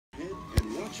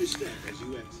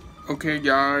Okay,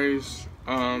 guys.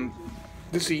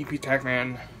 This is EP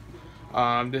Techman.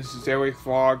 This is daily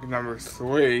vlog number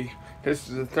 3. This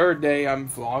is the 3rd day I'm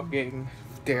vlogging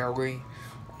daily.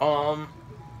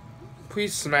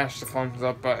 Please smash the thumbs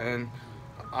up button.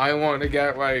 I want to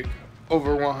get like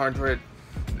over 100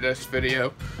 this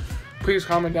video. Please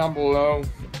comment down below.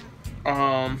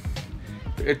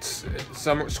 It's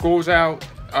summer, school's out,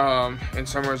 and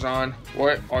summer's on.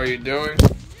 What are you doing?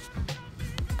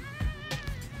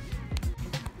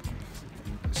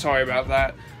 Sorry about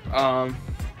that.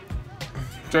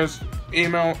 Just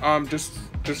email,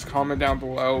 just comment down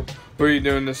below. What are you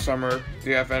doing this summer? Do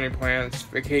you have any plans,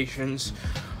 vacations?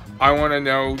 I want to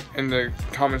know in the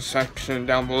comment section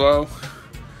down below.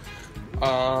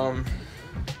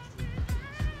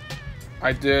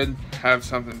 I did have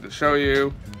something to show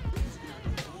you.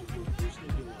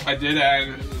 I did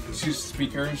add 2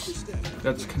 speakers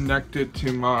that's connected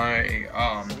to my,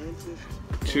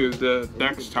 to the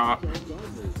desktop.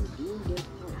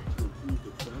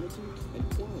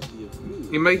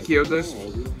 You might hear this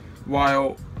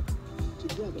while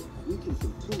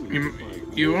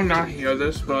you will not hear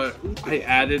this, but I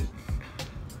added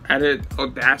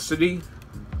Audacity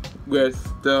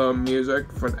with the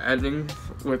music for the editing,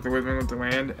 with the rhythm of the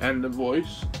land and the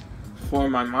voice for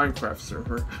my Minecraft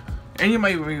server. And you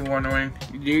might be wondering,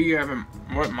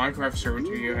 what Minecraft server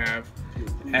do you have,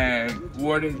 and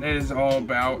what it is all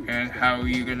about, and how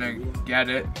you're gonna get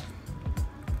it.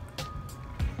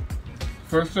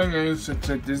 First thing is, it's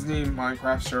a Disney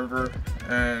Minecraft server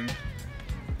and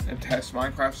a test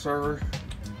Minecraft server.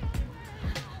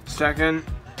 Second,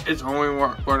 it's only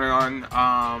running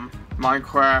on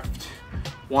Minecraft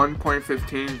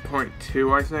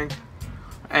 1.15.2, I think.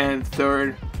 And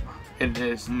third, it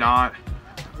is not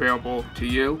available to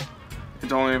you.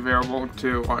 It's only available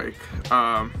to like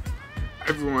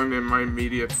everyone in my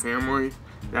immediate family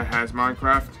that has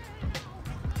Minecraft,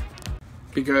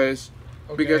 because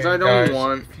I don't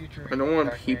want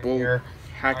people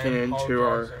hacking into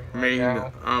our main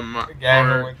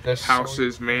our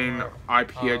house's main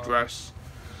IP address,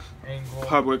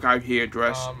 public IP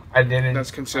address.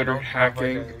 That's considered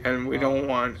hacking, and we don't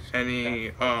want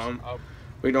any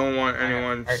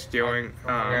anyone stealing,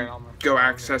 go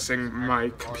accessing my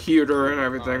computer and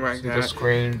everything like that. The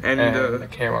screen and the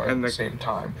camera at the same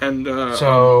time. And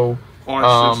so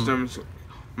our systems,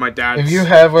 my dad's, if you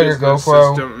have your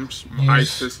GoPro, systems, my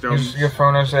systems, use your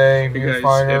phone as a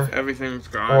viewfinder, if everything's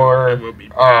gone, or it will be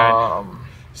bad.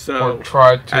 or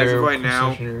try to as of right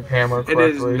now, position your camera correctly.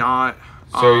 It is not.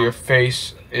 So your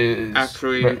face is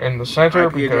actually in the center,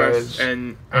 IP because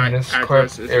and in this clip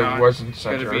it wasn't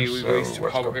centered. Going to be released so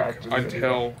to public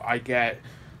until I get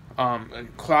a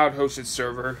cloud-hosted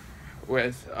server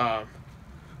with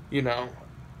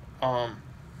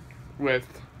with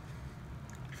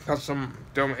custom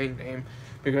domain name,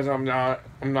 because I'm not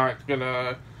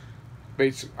gonna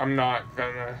basically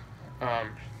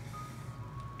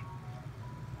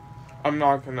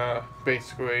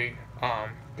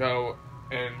go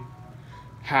and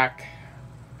hack.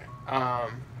 I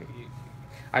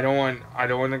don't want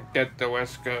to get the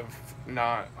risk of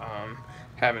not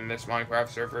having this Minecraft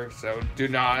server. So do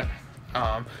not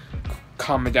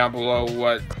comment down below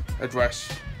what address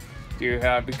do you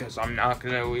have, because I'm not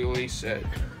gonna release it.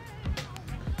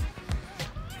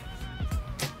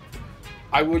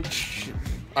 I will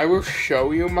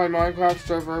show you my Minecraft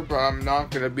server, but I'm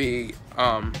not gonna be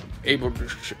able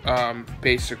to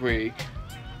basically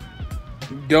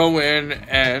go in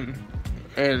and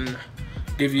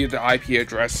give you the IP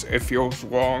address. It feels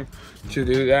wrong to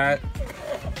do that.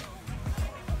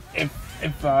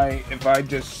 If I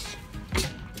just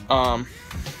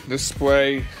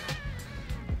display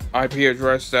IP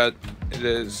address that it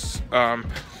is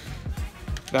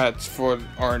that's for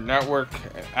our network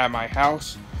at my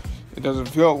house, it doesn't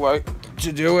feel right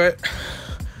to do it.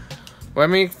 Let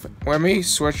me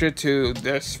switch it to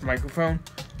this microphone,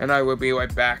 and I will be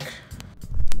right back.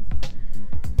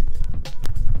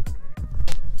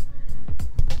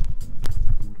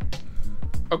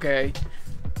 Okay,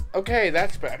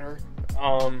 that's better.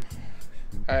 I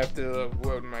have the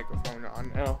Rode microphone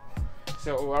on now.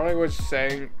 So what I was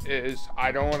saying is,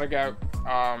 I don't want to get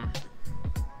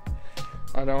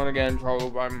in trouble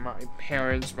by my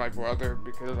parents, my brother,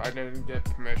 because I didn't get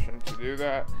permission to do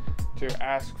that, to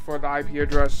ask for the IP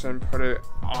address and put it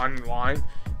online.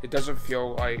 It doesn't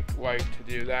feel right to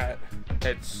do that.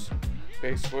 It's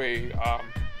basically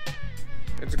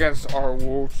it's against our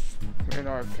rules in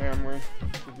our family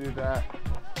to do that.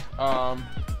 I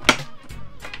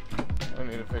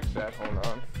need to fix that, hold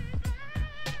on.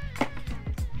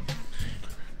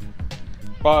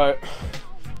 But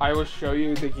I will show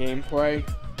you the gameplay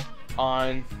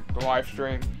on the live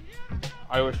stream.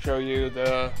 I will show you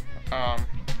the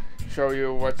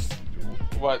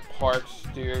what parts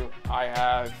do I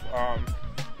have,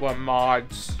 what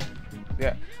mods.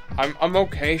 Yeah, I'm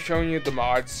okay showing you the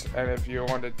mods, and if you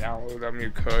want to download them, you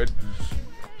could.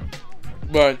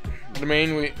 But the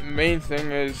main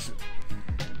thing is,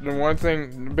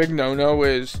 the big no-no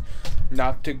is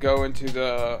not to go into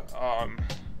the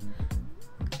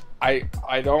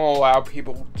I don't allow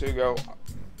people to go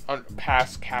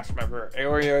past cast member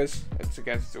areas. It's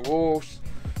against the rules.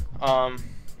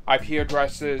 IP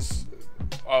addresses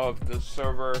of the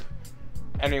server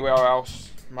anywhere else,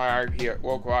 my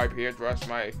local IP address,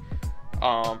 my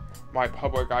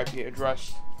public IP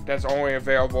address, that's only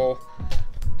available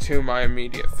to my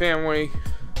immediate family.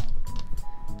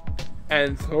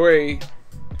 And 3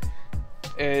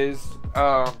 is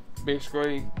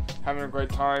basically having a great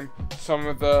time. Some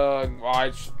of the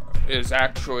lives is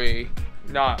actually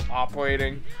not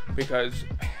operating because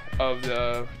of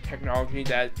the technology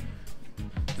that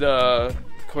the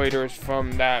creators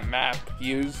from that map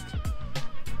used.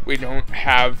 We don't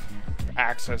have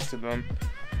access to them,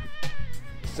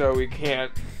 so we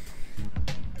can't.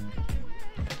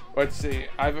 Let's see,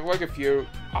 I have like a few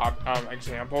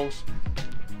examples.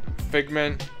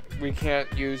 Figment, we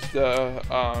can't use the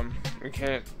we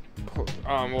can't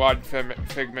load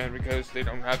Figment because they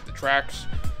don't have the tracks.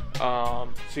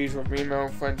 Siege of Remo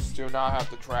Flints do not have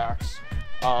the tracks.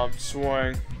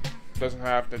 Swing doesn't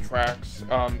have the tracks.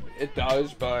 It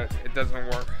does, but it doesn't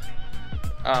work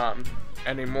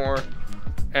anymore.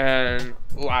 And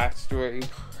lastly,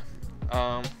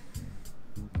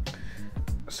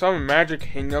 some Magic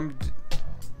Kingdom,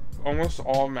 almost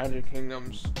all Magic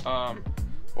Kingdom's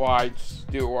lights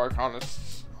do work on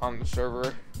the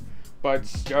server, but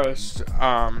it's just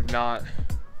not.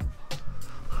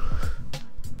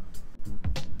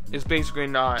 It's basically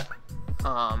not.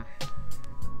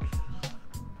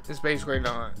 It's basically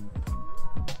not.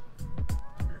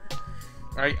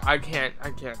 I can't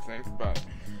think, but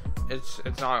it's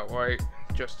not right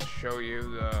just to show you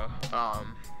the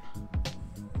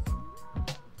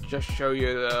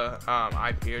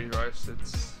IP address.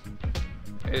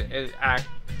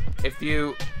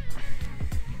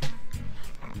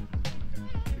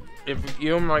 If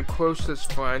you're my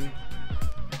closest friend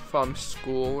from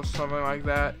school or something like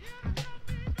that,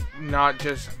 not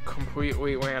just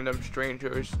completely random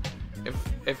strangers. If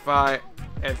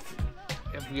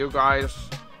you guys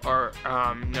are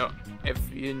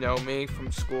if you know me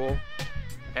from school,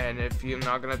 and if you're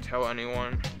not gonna tell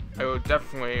anyone, I will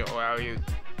definitely allow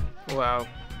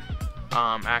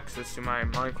access to my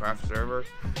Minecraft server.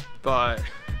 But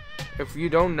if you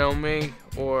don't know me,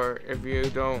 or if you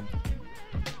don't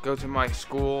go to my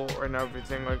school and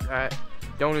everything like that,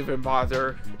 don't even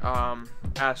bother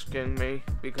asking me,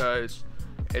 because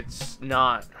it's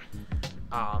not.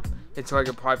 It's like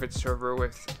a private server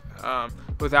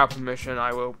without permission.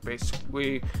 I will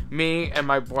basically, me and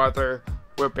my brother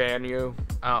will ban you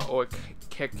or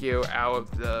kick you out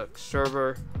of the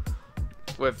server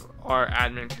with our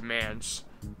admin commands.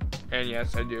 And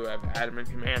yes, I do have admin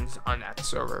commands on that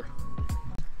server.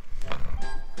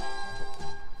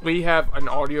 We have an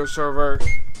audio server,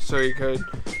 so you could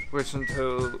listen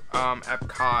to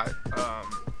Epcot,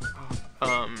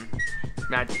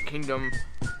 Magic Kingdom,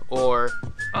 or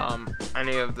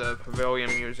any of the Pavilion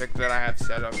music that I have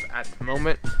set up at the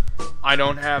moment. I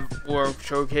don't have World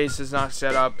Showcase is not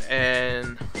set up,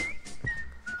 and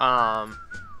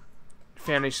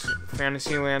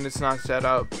Fantasyland is not set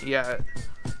up yet,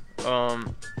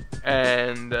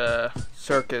 and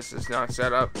Circus is not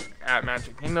set up at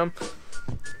Magic Kingdom.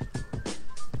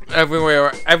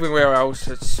 Everywhere else,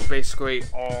 it's basically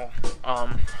all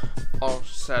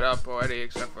set up already,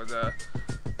 except for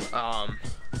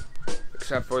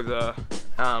the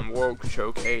World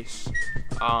Showcase.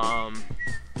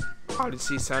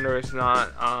 Odyssey Center is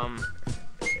not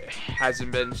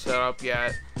hasn't been set up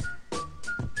yet.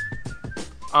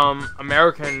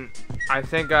 American, I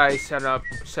think I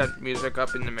set music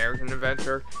up in the American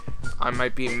Adventure. I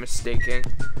might be mistaken.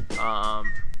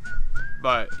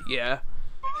 But yeah.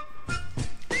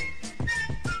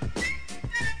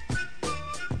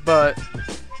 But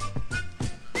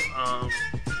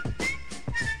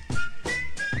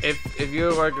if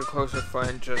you're like a closer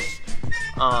friend, just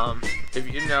if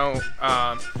you know,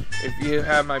 if you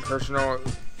have my personal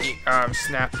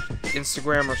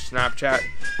Instagram or Snapchat,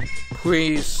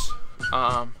 please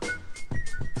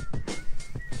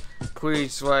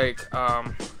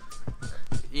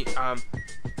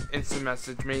instant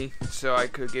message me so I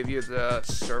could give you the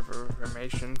server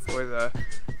information for the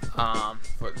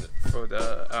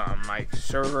my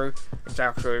server. It's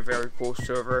actually a very cool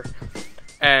server.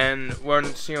 And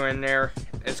once you're in there,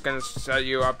 it's gonna set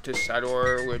you up to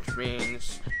settler, which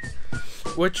means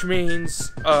it's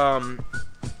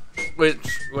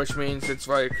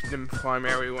like the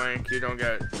primary rank. You don't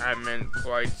get admin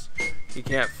flights. You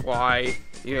can't fly.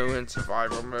 You're in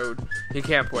survival mode. You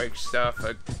can't break stuff.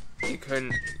 You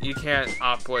can't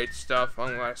operate stuff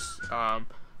unless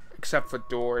except for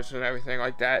doors and everything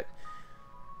like that.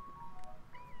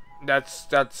 That's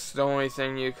the only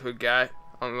thing you could get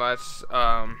unless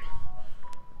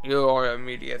you are an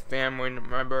immediate family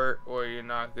member, or you're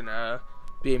not gonna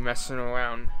be messing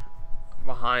around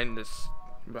behind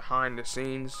the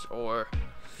scenes or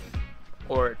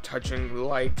touching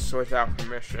lights without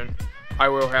permission. I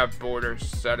will have borders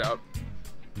set up.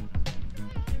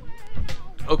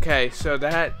 Okay, so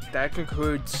that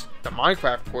concludes the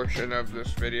Minecraft portion of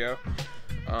this video.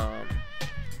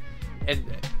 And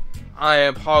I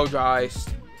apologize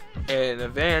in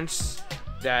advance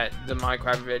that the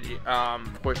Minecraft video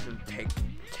portion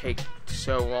take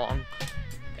so long.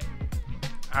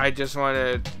 I just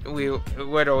wanted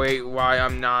literally why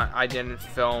I didn't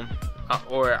film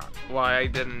or why I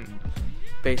didn't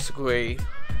basically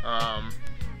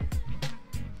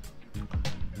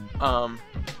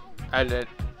edit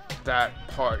that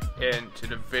part into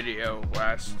the video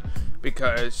last,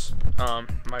 because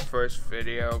my first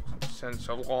video since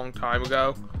a long time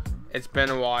ago. It's been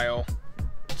a while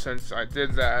since I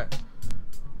did that,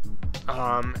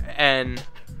 and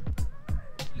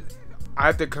I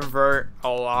have to convert a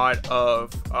lot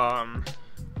of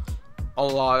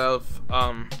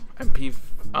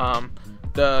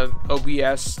the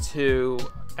OBS to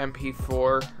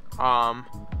MP4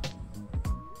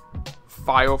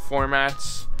 file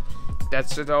formats.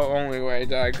 That's the only way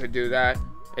that I could do that.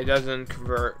 It doesn't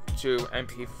convert to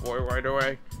MP4 right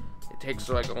away. It takes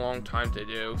like a long time to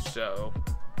do, so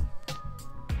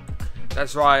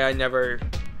that's why I never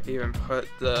even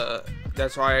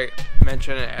that's why I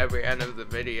mention it at every end of the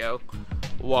video,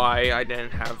 why I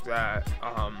didn't have that,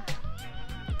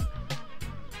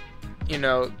 you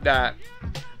know, that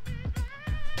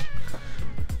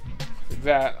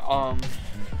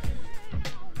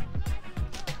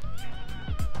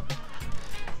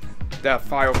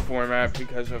file format,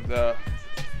 because of the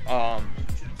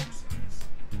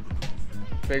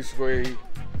basically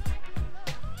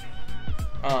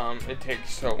it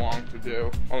takes so long to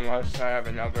do unless I have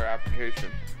another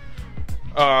application.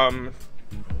 I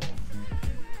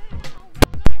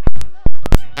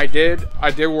did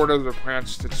order the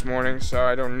plants this morning, so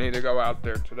I don't need to go out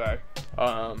there today.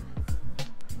 I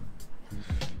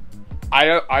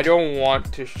don't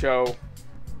want to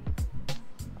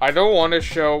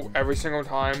show every single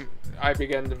time I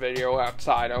begin the video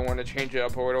outside. I want to change it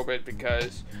up a little bit,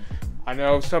 because I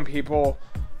know some people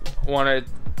wanted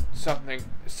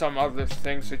some other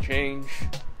things to change,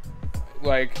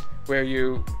 like where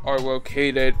you're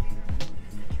located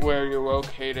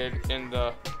in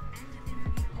the,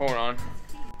 hold on.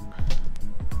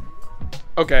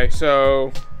 Okay,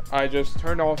 so I just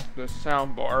turned off the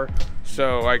sound bar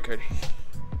so I could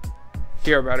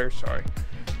hear better, sorry.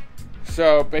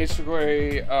 So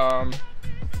basically, I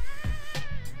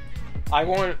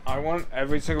want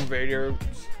every single video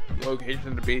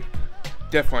location to be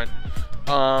different.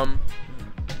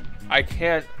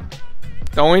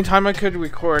 The only time I could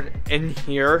record in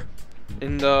here,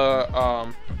 in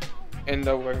the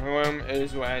living room,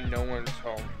 is when no one's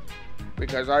home,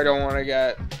 because I don't want to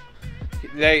get,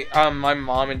 my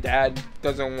mom and dad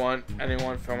doesn't want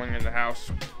anyone filming in the house,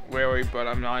 really, but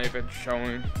I'm not even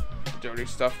showing dirty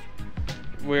stuff.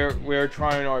 We're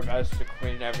trying our best to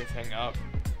clean everything up.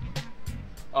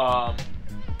 I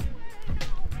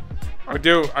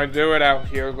do it out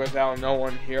here without no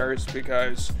one hears,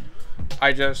 because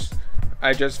I just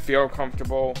feel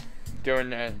comfortable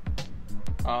doing it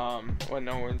when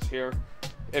no one's here.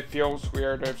 It feels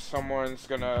weird if someone's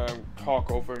gonna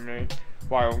talk over me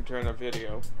while I'm doing a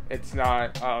video. It's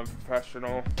not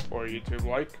professional or YouTube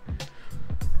like.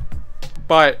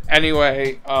 But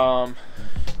anyway, I'm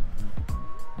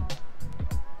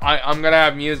gonna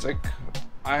have music.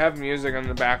 I have music in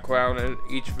the background in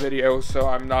each video,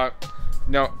 so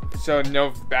no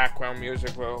background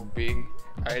music will be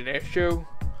an issue,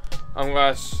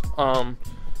 unless I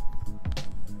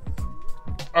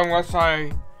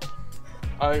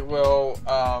will,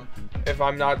 if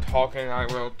I'm not talking, I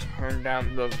will turn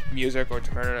down the music or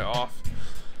turn it off.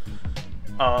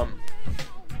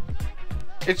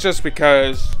 It's just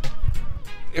because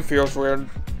it feels weird.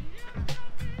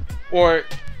 Or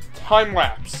time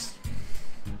lapse.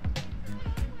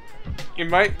 you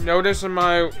might notice in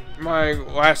my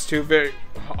last two daily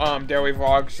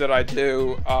vlogs that I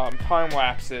do time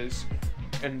lapses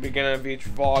in the beginning of each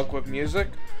vlog with music.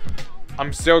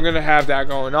 I'm still gonna have that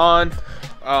going on.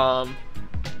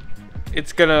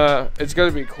 It's gonna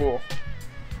be cool.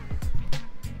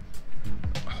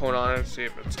 Hold on and see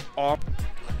if it's off.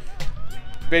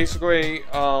 Basically,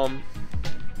 I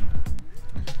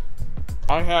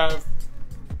have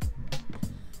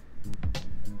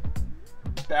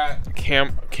that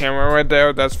camera right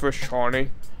there. That's for Shawnee.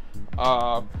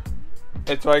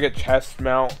 It's like a chest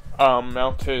mount,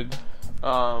 mounted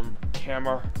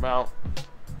camera mount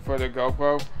for the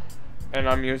GoPro, and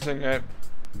I'm using it.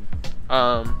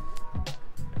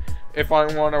 If I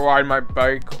want to ride my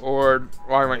bike or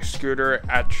ride my scooter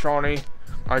at Shawnee,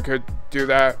 I could do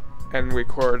that and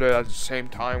record it at the same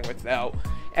time without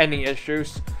any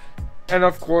issues. And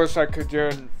of course, I could do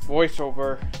a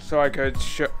voiceover so I could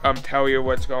tell you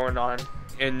what's going on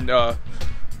in the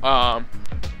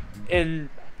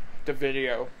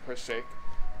video per se,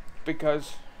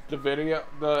 because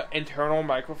the internal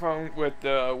microphone with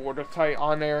the watertight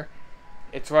on there,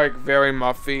 it's like very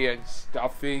muffy and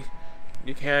stuffy.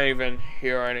 You can't even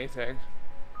hear anything.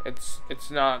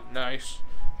 It's not nice.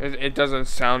 It doesn't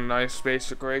sound nice,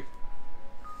 basically.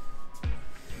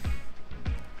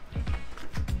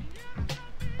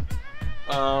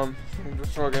 I'm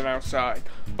just looking outside,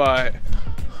 but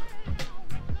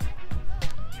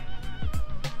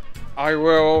I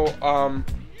will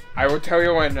tell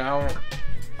you right now,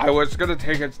 I was gonna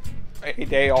take a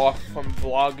day off from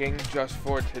vlogging just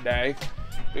for today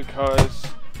because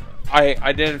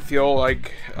I didn't feel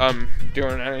like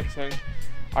doing anything.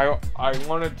 I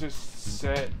wanted to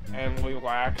sit and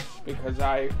relax because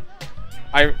I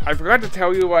forgot to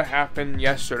tell you what happened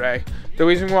yesterday. The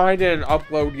reason why I didn't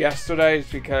upload yesterday is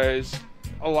because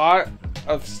a lot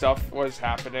of stuff was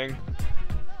happening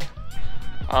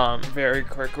very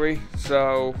quickly.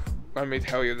 So let me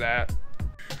tell you that.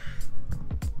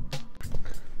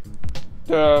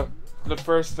 The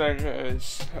first thing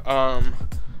is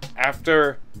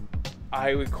after I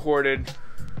recorded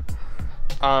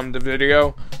the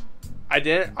video,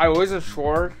 I wasn't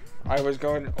sure I was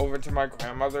going over to my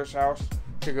grandmother's house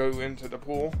to go into the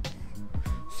pool,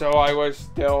 so I was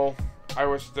still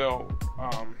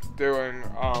doing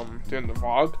the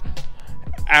vlog.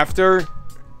 After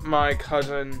my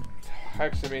cousin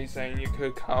texted me saying you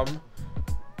could come,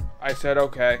 I said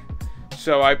okay.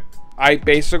 So I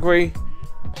basically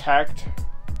packed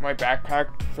my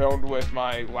backpack filled with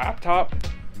my laptop,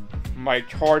 my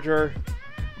charger,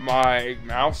 my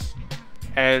mouse,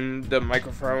 and the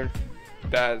microphone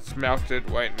that's mounted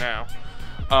right now,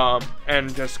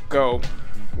 and just go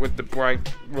with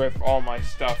all my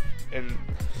stuff in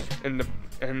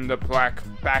the black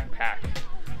backpack.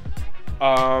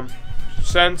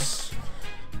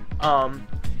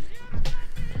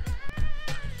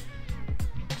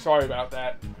 Sorry about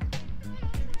that.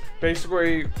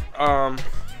 Basically,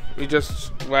 we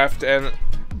just left, and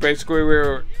basically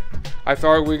I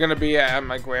thought we were gonna be at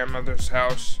my grandmother's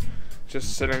house,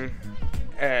 just sitting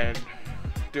and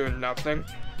doing nothing,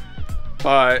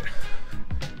 but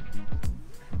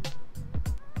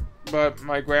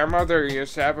my grandmother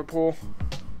used to have a pool.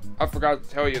 I forgot to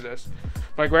tell you this.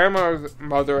 My grandmother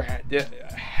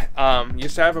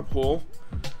used to have a pool,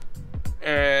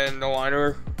 and the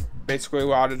liner basically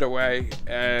rotted away,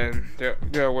 and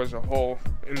there was a hole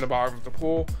in the bottom of the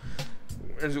pool,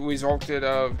 as it resulted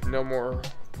of no more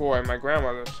pool at my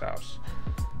grandmother's house.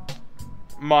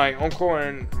 My uncle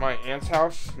and my aunt's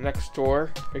house next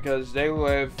door, because they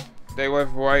live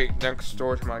right next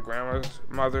door to my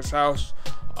grandmother's house.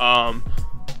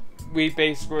 We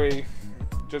basically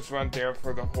just went there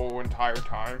for the whole entire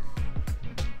time,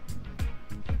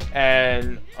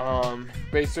 and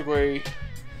basically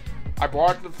I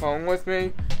brought the phone with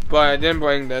me, but I didn't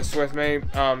bring this with me,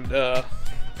 the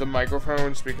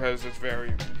microphones, because it's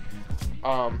very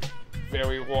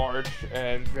large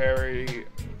and very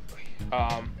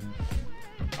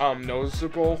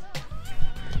noticeable.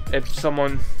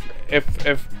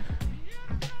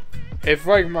 If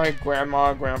like my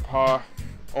grandma, grandpa,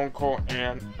 uncle,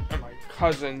 aunt, and my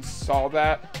cousins saw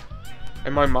that,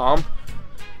 and my mom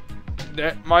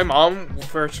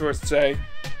first would say,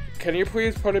 "Can you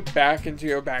please put it back into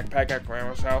your backpack at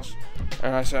grandma's house?"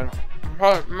 And I said,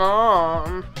 "But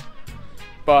Mom,"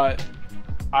 but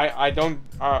I'm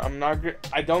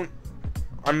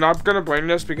not gonna blame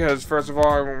this, because first of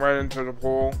all, I went right into the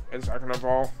pool, and second of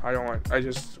all, I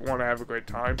just want to have a great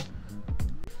time.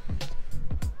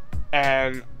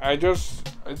 And I just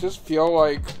feel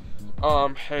like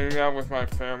hanging out with my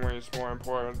family is more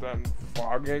important than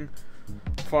vlogging.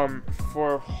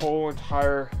 for a whole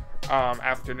entire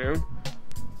afternoon.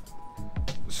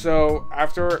 So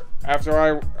after I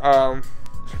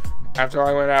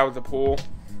went out of the pool,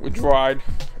 we dried,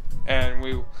 and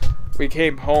we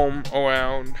came home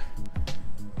around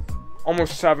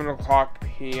almost 7:00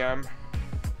 p.m.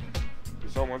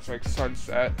 It's almost like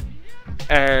sunset,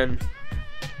 and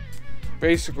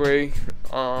basically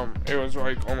it was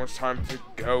like almost time to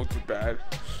go to bed,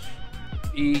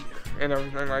 eat, and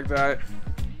everything like that.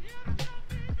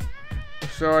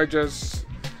 So I just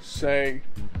say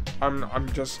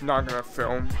I'm just not gonna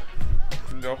film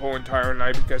the whole entire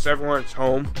night because everyone's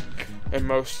home, and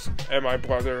my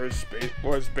brother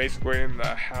was basically in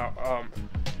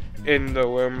the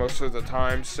room most of the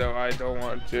time, so I don't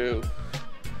want to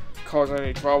cause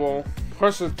any trouble.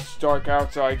 Plus it's dark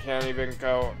out, so I can't even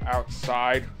go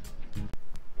outside.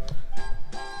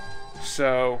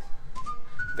 So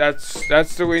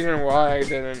that's the reason why I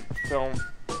didn't film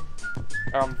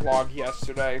vlog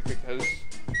yesterday, because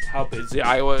how busy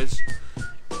I was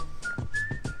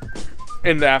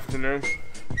in the afternoon.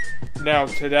 Now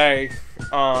today,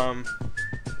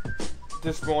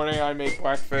 this morning I made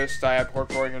breakfast. I had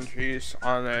pork, egg, and cheese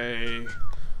on a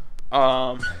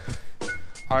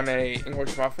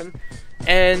English muffin.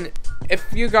 And if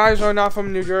you guys are not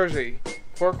from New Jersey,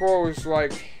 pork roll is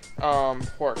like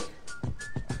pork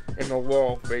in a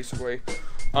roll, basically.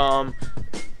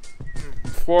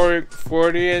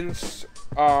 Floridians,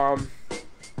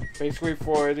 basically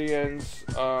Floridians,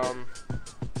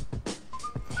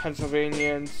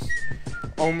 Pennsylvanians,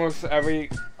 almost every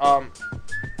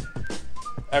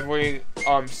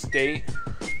state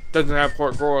doesn't have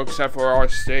pork roll except for our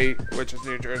state, which is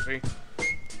New Jersey.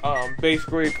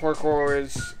 Basically pork roll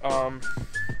is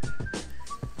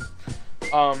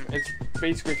it's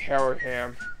basically Taylor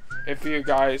ham. If you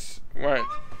guys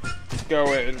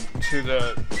go into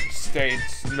the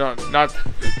states, not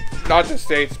the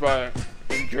states, but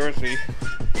in Jersey,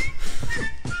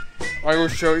 I will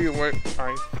show you what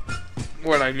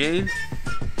I mean.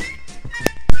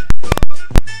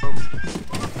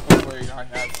 Hopefully I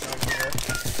have some here.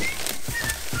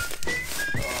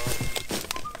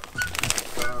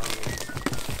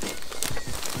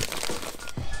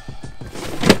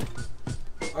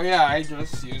 Oh yeah, I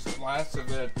just used last of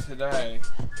it today.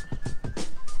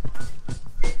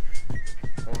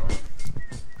 Hold on.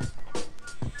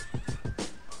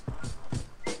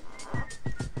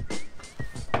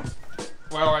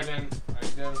 Well, I didn't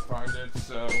find it,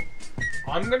 so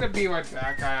I'm gonna be right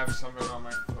back. I have something on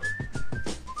my foot.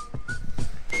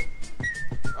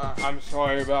 I'm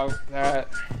sorry about that.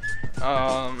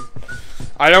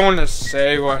 I don't want to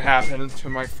say what happened to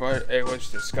my foot. It was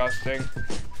disgusting.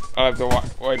 I have to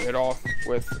wipe it off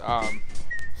with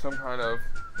some kind of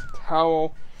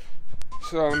towel,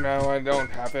 so now I don't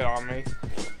have it on me.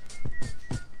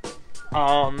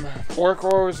 Pork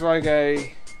roll is like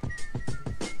a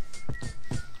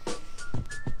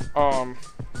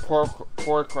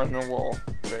pork in a roll,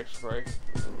 basically.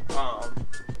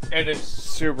 It is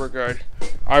super good.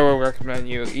 I will recommend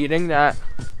you eating that.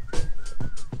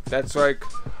 That's like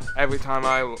every time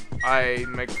I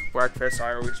make breakfast,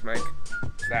 I always make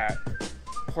that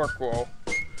pork roll.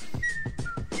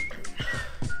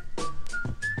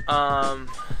 Oh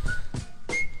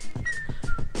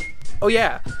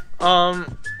yeah.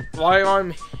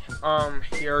 While I'm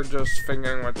here just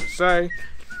thinking what to say,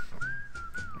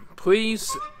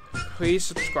 please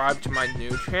subscribe to my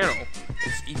new channel.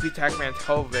 It's EP Techman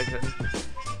Television.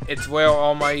 It's where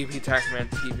all my EP Techman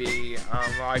TV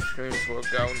live streams will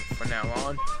go from now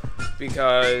on,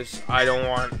 because I don't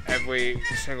want every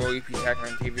single EP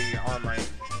Techman TV on my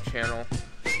channel.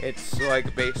 It's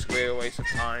like basically a waste of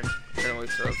time and a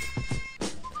waste of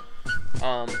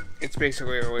it's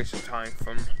basically a waste of time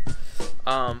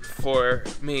for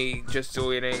me just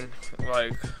deleting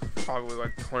like probably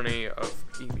like 20 of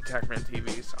EP Techman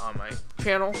TVs on my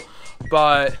channel.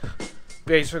 But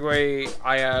basically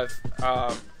I have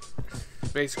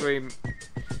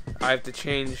to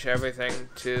change everything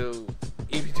to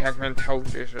EP Techman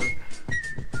Television.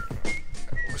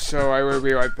 So I will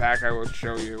be right back. I will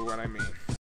show you what I mean.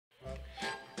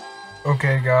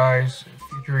 Okay guys,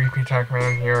 Future EP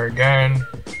Techman here again.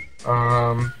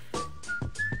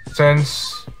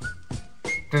 Since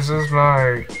this is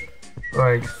my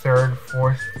like third,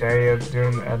 fourth day of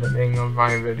doing the editing of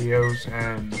my videos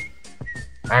and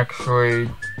actually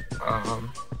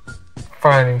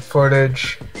finding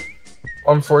footage,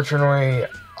 unfortunately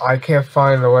I can't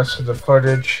find the rest of the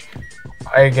footage.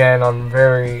 Again, I'm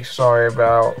very sorry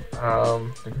about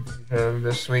the confusion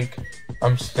this week.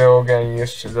 I'm still getting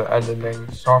used to the editing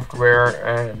software,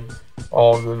 and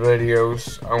all the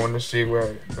videos. I want to see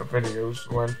where the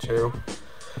videos went to.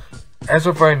 As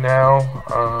of right now,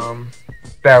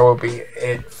 that will be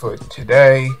it for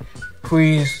today.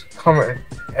 Please comment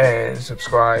and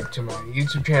subscribe to my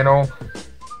YouTube channel.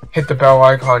 Hit the bell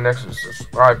icon next to the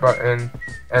subscribe button,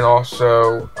 and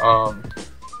also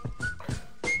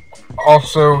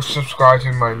subscribe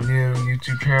to my new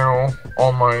YouTube channel.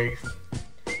 All my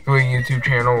 3 YouTube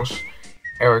channels: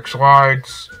 Eric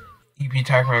Slides, EP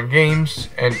Tacman Games,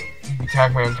 and EP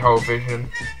Tacman Television.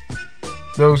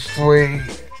 Those 3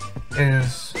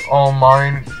 is all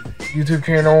mine YouTube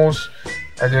channels.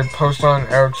 I did post on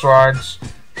Eric Slides.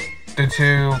 The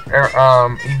 2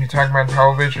 EP Tacman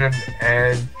Television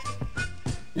and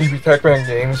EP Tacman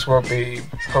Games will be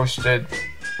posted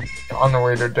on a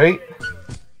later date.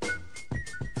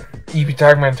 EP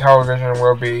Tacman Television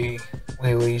will be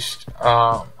released.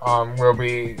 We'll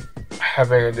be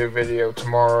having a new video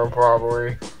tomorrow,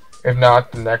 probably, if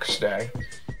not the next day.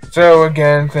 So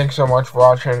again, thanks so much for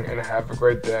watching, and have a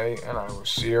great day, and I will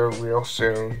see you real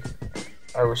soon.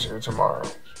 I will see you tomorrow.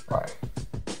 Bye.